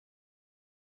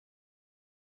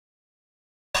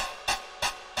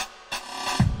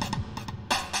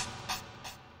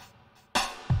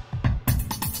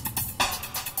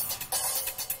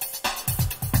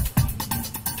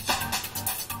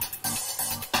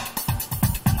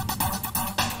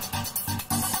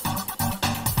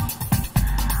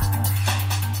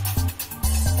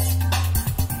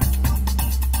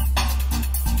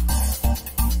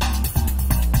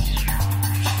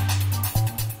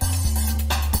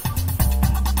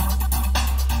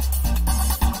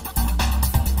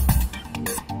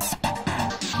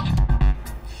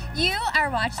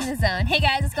watching The Zone. Hey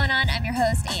guys, what's going on? I'm your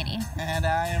host, Annie. And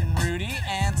I am Rudy,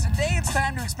 and today it's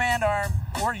time to expand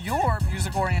your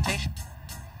music orientation.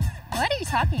 What are you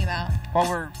talking about? Well,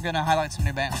 we're going to highlight some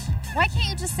new bands. Why can't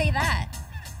you just say that?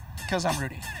 Because I'm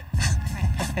Rudy.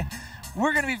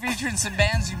 We're going to be featuring some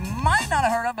bands you might not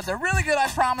have heard of, but they're really good, I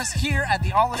promise, here at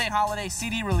the All-A-Day Holiday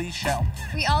CD release show.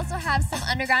 We also have some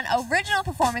underground original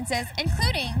performances,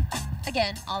 including,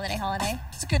 again, All-A-Day Holiday.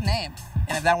 It's a good name.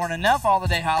 And if that weren't enough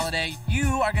All-A-Day Holiday,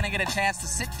 you are going to get a chance to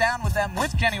sit down with them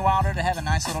with Jenny Wilder to have a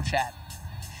nice little chat.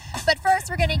 But first,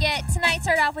 we're going to get tonight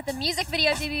started off with a music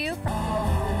video debut.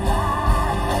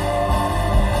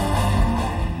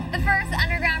 The first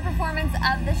underground performance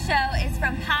of the show is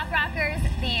from pop rockers,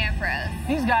 The Emperors.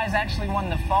 These guys actually won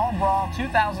the Fall Brawl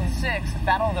 2006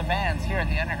 Battle of the Bands here at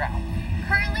the Underground.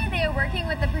 Currently, they are working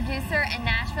with the producer in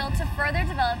Nashville to further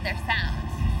develop their sound.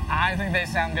 I think they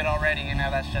sound good already, you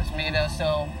know, that's just me though,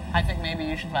 so I think maybe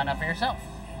you should find out for yourself.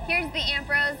 Here's The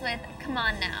Emperors with Come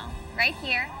On Now, right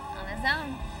here on The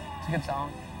Zone. It's a good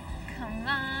song. Come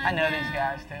on. I know these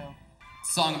guys too.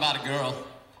 Song about a girl.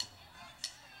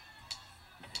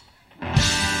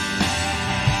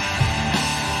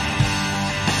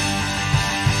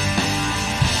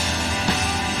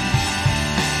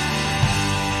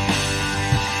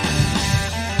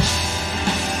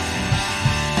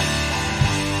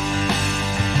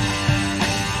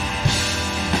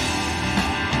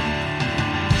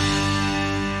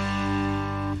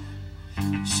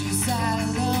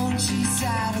 She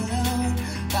sat alone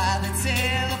by the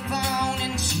telephone,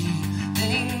 and she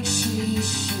thinks she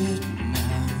should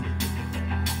know.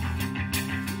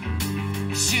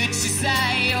 Should she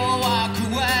stay or walk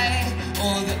away,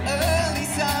 or the early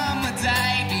summer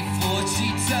day before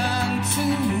she turned to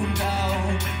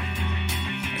go?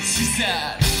 She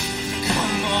said,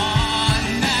 come on.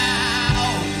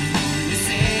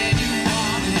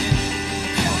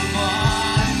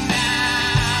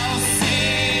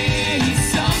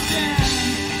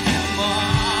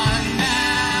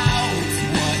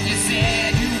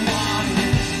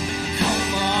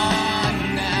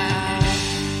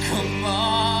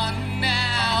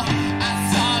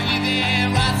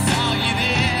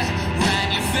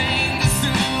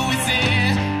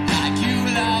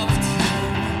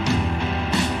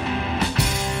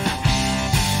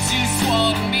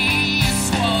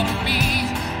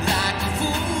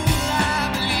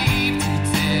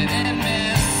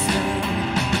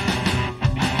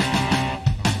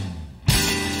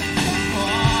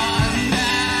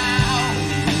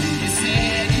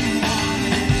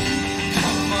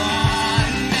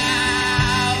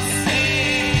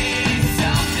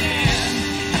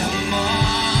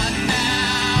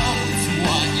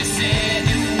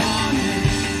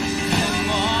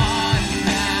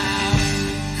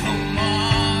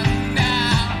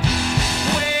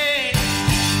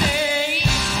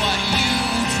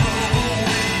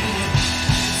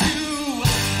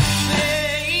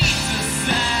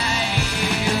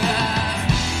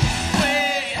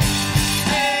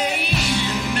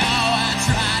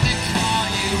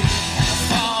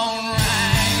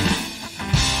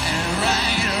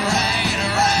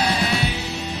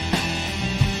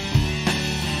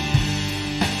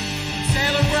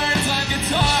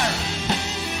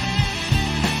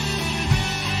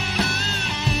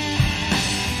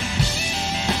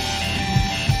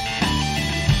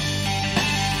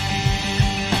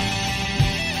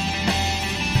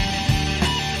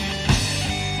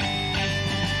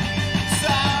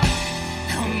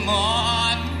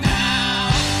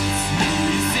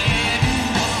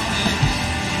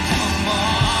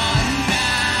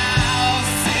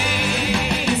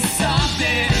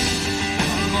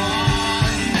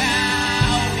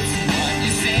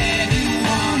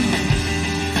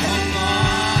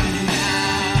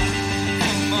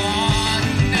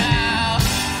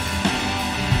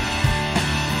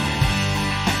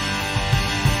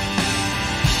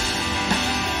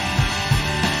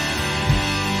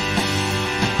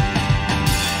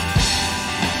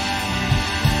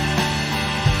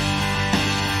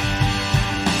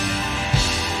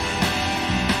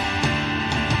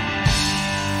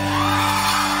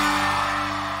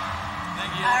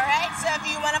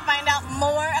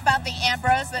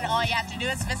 Then all you have to do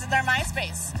is visit their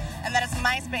MySpace, and that is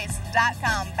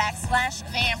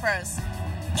myspace.com/theemperors.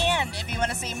 And if you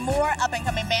want to see more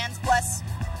up-and-coming bands, plus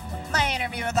my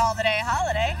interview with All-A-Day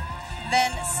Holiday,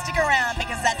 then stick around,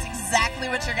 because that's exactly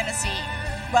what you're going to see,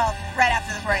 well, right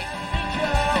after the break.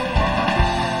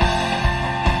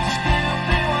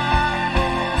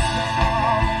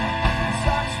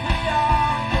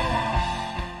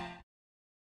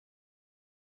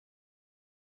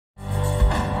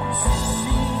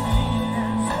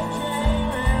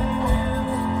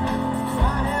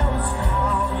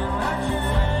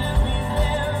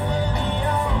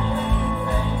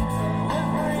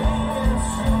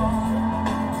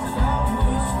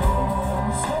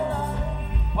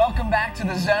 to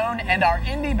the Zone and our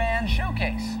indie band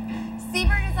showcase.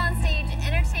 Seabird is on stage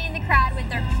entertaining the crowd with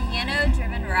their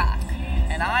piano-driven rock.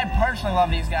 And I personally love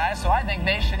these guys, so I think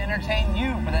they should entertain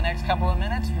you for the next couple of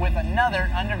minutes with another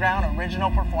underground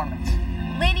original performance.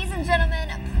 Ladies and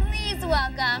gentlemen, please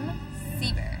welcome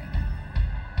Seabird.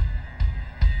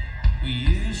 We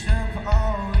used up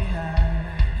all we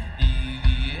had,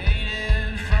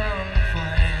 deviated from the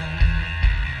plan.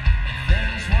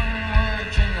 Things weren't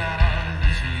working out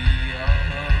as we all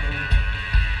hoped.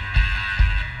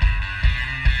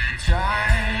 The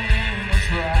timing was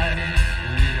right,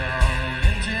 it all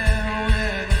ended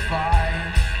with a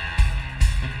fight.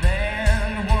 The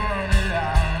band wanted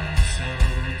out, so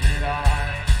did I.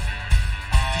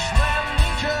 Just let me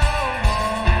go.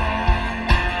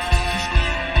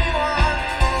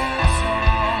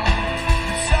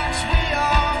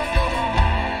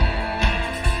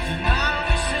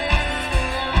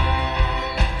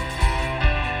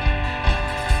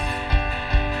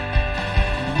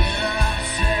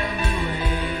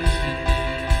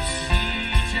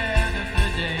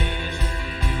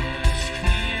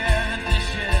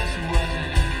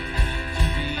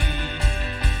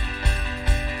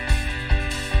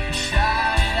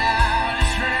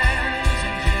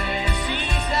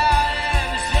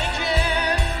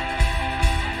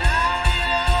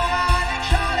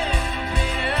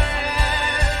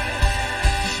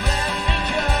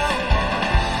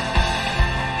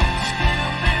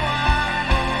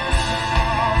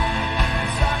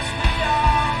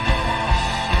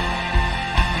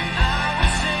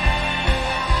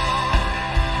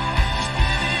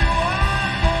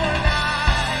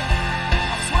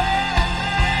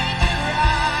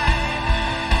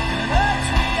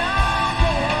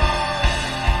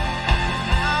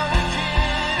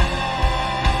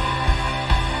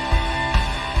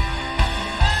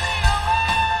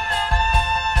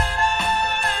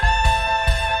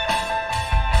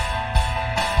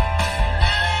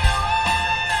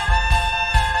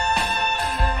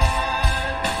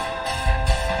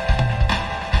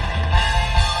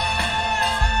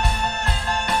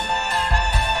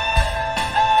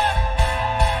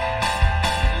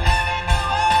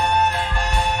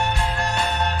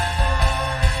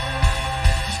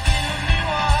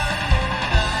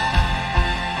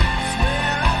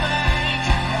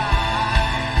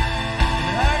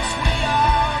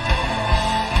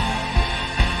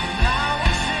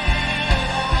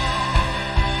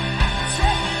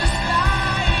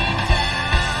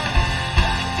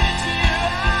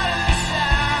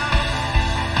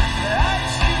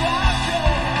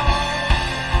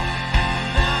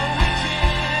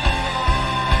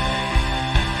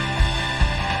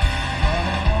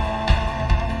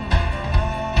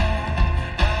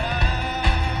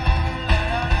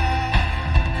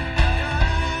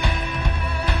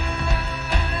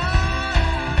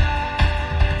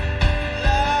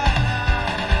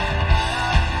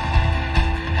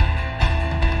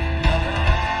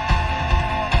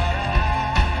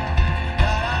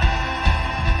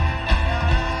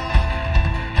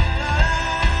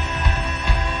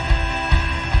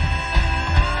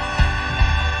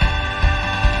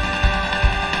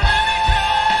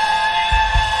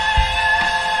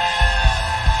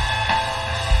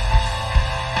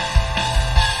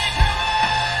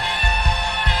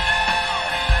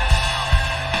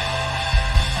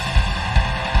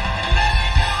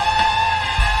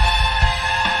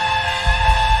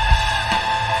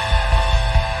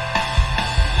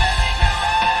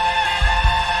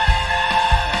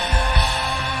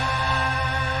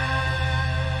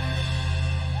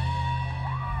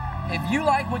 If you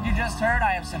like what you just heard,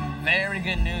 I have some very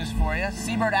good news for you.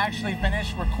 Seabird actually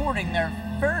finished recording their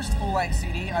first full-length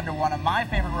CD under one of my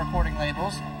favorite recording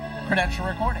labels, Credential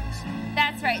Recordings.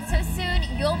 That's right, so soon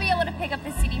you'll be able to pick up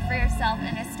the CD for yourself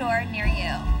in a store near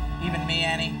you. Even me,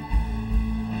 Annie?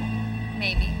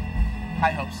 Maybe.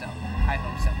 I hope so. I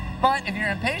hope so. But if you're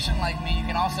impatient like me, you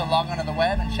can also log onto the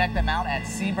web and check them out at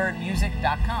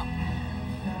seabirdmusic.com.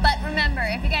 But remember,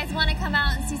 if you guys want to come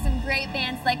out and see some great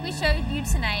bands like we showed you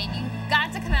tonight, you've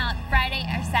got to come out Friday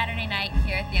or Saturday night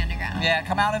here at the Underground. Yeah,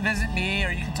 come out and visit me,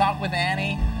 or you can talk with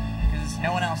Annie, because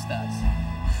no one else does.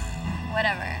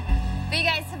 Whatever. But you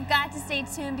guys have got to stay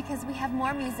tuned because we have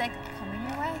more music coming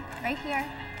your way right here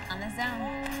on The Zone.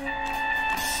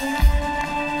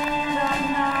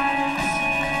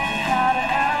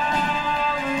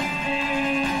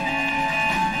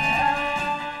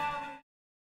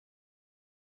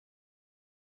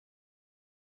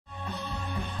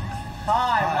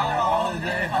 Hi,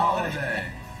 Holiday,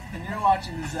 holiday. And you're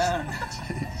watching The Zone.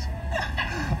 Jeez.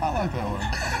 I like that one.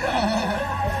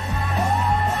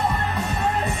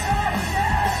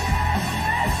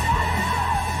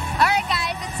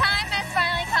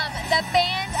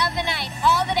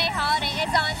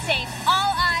 on stage.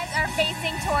 All eyes are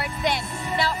facing towards them.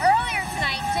 Now, earlier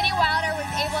tonight, Jenny Wilder was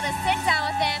able to sit down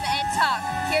with them and talk.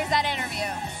 Here's that interview.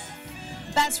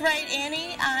 That's right,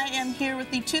 Annie. I am here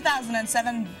with the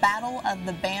 2007 Battle of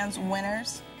the Bands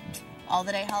winners, All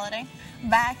the Day Holiday.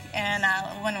 Back in,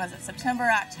 when was it, September,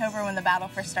 October, when the battle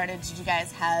first started, did you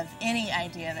guys have any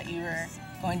idea that you were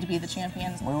going to be the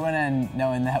champions? We went in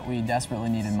knowing that we desperately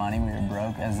needed money. We were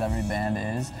broke, as every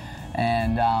band is.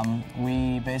 And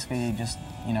we basically just,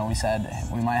 you know, we said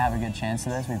we might have a good chance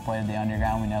of this. We played the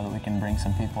underground. We know that we can bring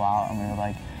some people out, and we were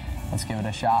like, let's give it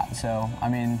a shot. So, I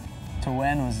mean, to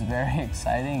win was very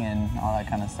exciting and all that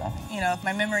kind of stuff. You know, if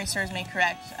my memory serves me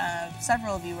correct,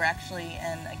 several of you were actually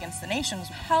in Against the Nations.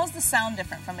 How's the sound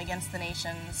different from Against the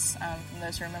Nations, from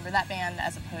those who remember that band,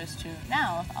 as opposed to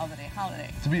now with All the Day Holiday?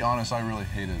 To be honest, I really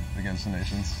hated Against the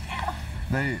Nations.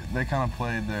 They kind of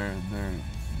played their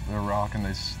rock and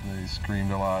they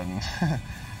screamed a lot, and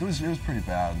it was pretty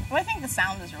bad. Well, I think the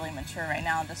sound is really mature right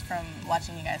now, just from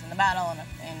watching you guys in the battle,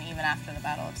 and even after the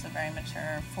battle, it's a very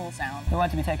mature, full sound. We want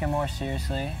to be taken more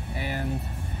seriously, and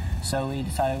so we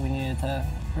decided we needed to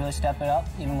really step it up,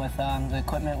 even with the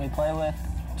equipment we play with,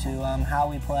 to how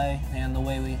we play and the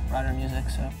way we write our music.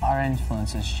 So our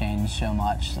influences changed so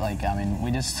much. Like, I mean,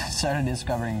 we just started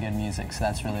discovering good music, so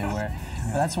that's really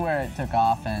where it took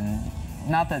off. And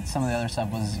not that some of the other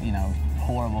stuff was, you know,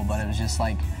 horrible, but it was just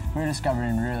like we were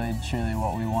discovering really, truly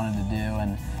what we wanted to do,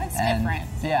 and different.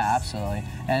 Yeah, absolutely.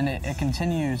 And it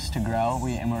continues to grow.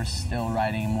 We're still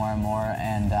writing more and more,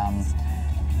 and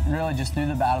really just through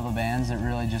the Battle of the Bands,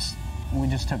 we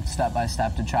just took step by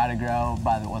step to try to grow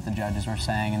by what the judges were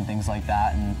saying and things like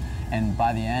that, and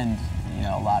by the end, you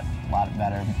know, a lot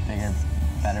better, bigger,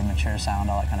 better, mature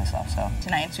sound, all that kind of stuff. So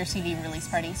tonight's your CD release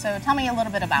party. So tell me a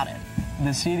little bit about it.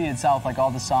 The CD itself, like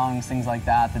all the songs, things like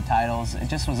that, the titles, it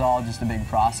just was all just a big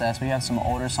process. We have some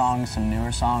older songs, some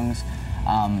newer songs,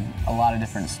 a lot of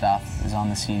different stuff is on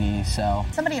the CD. So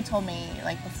somebody had told me,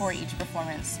 like, before each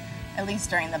performance, at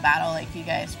least during the battle, like, you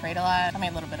guys prayed a lot. Tell me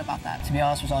a little bit about that. to be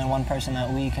honest, there's only one person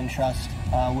that we can trust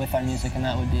with our music, and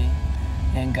that would be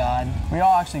in God. We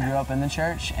all actually grew up in the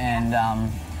church, and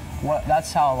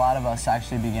that's how a lot of us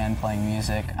actually began playing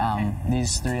music.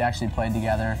 These three actually played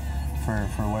together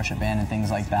for worship band and things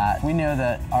like that. We know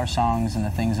that our songs and the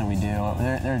things that we do,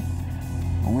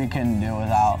 we couldn't do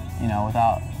without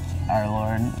our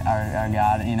Lord, our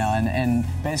God, you know, and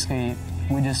basically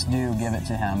we just do give it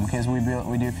to Him, because we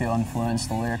do feel influenced.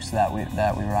 The lyrics that we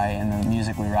write and the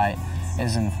music we write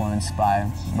is influenced by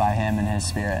Him and His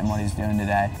Spirit and what He's doing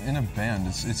today. In a band,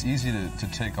 it's easy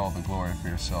to take all the glory for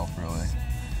yourself, really,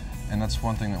 and that's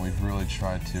one thing that we've really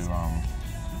tried to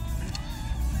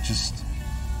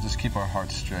just keep our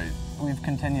hearts straight. We've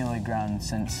continually grown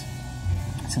since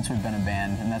we've been a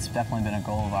band, and that's definitely been a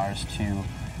goal of ours to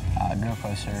grow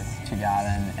closer to God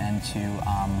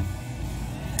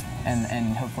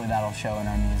and hopefully that'll show in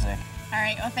our music. All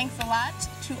right, well, thanks a lot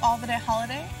to All the Day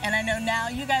Holiday, and I know now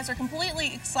you guys are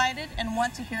completely excited and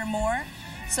want to hear more,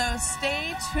 so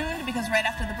stay tuned, because right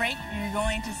after the break, you're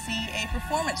going to see a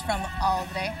performance from All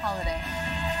the Day Holiday.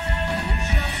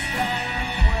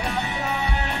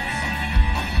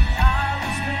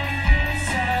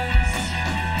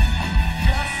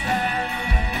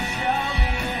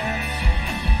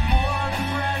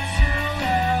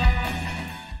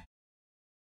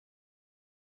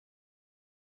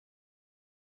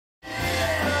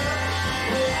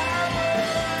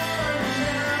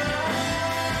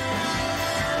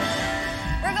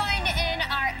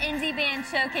 Band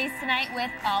showcase tonight with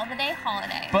All the Day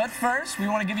Holiday. But first, we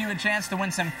want to give you a chance to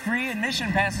win some free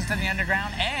admission passes to the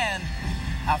Underground and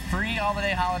a free All the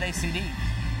Day Holiday CD.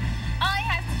 All you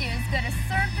have to do is go to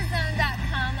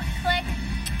surfthezone.com, click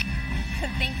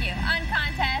thank you on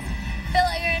contest, fill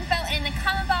out your info, and in the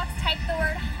comment box type the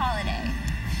word holiday.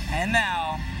 And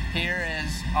now, here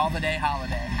is All the Day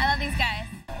Holiday. I love these guys.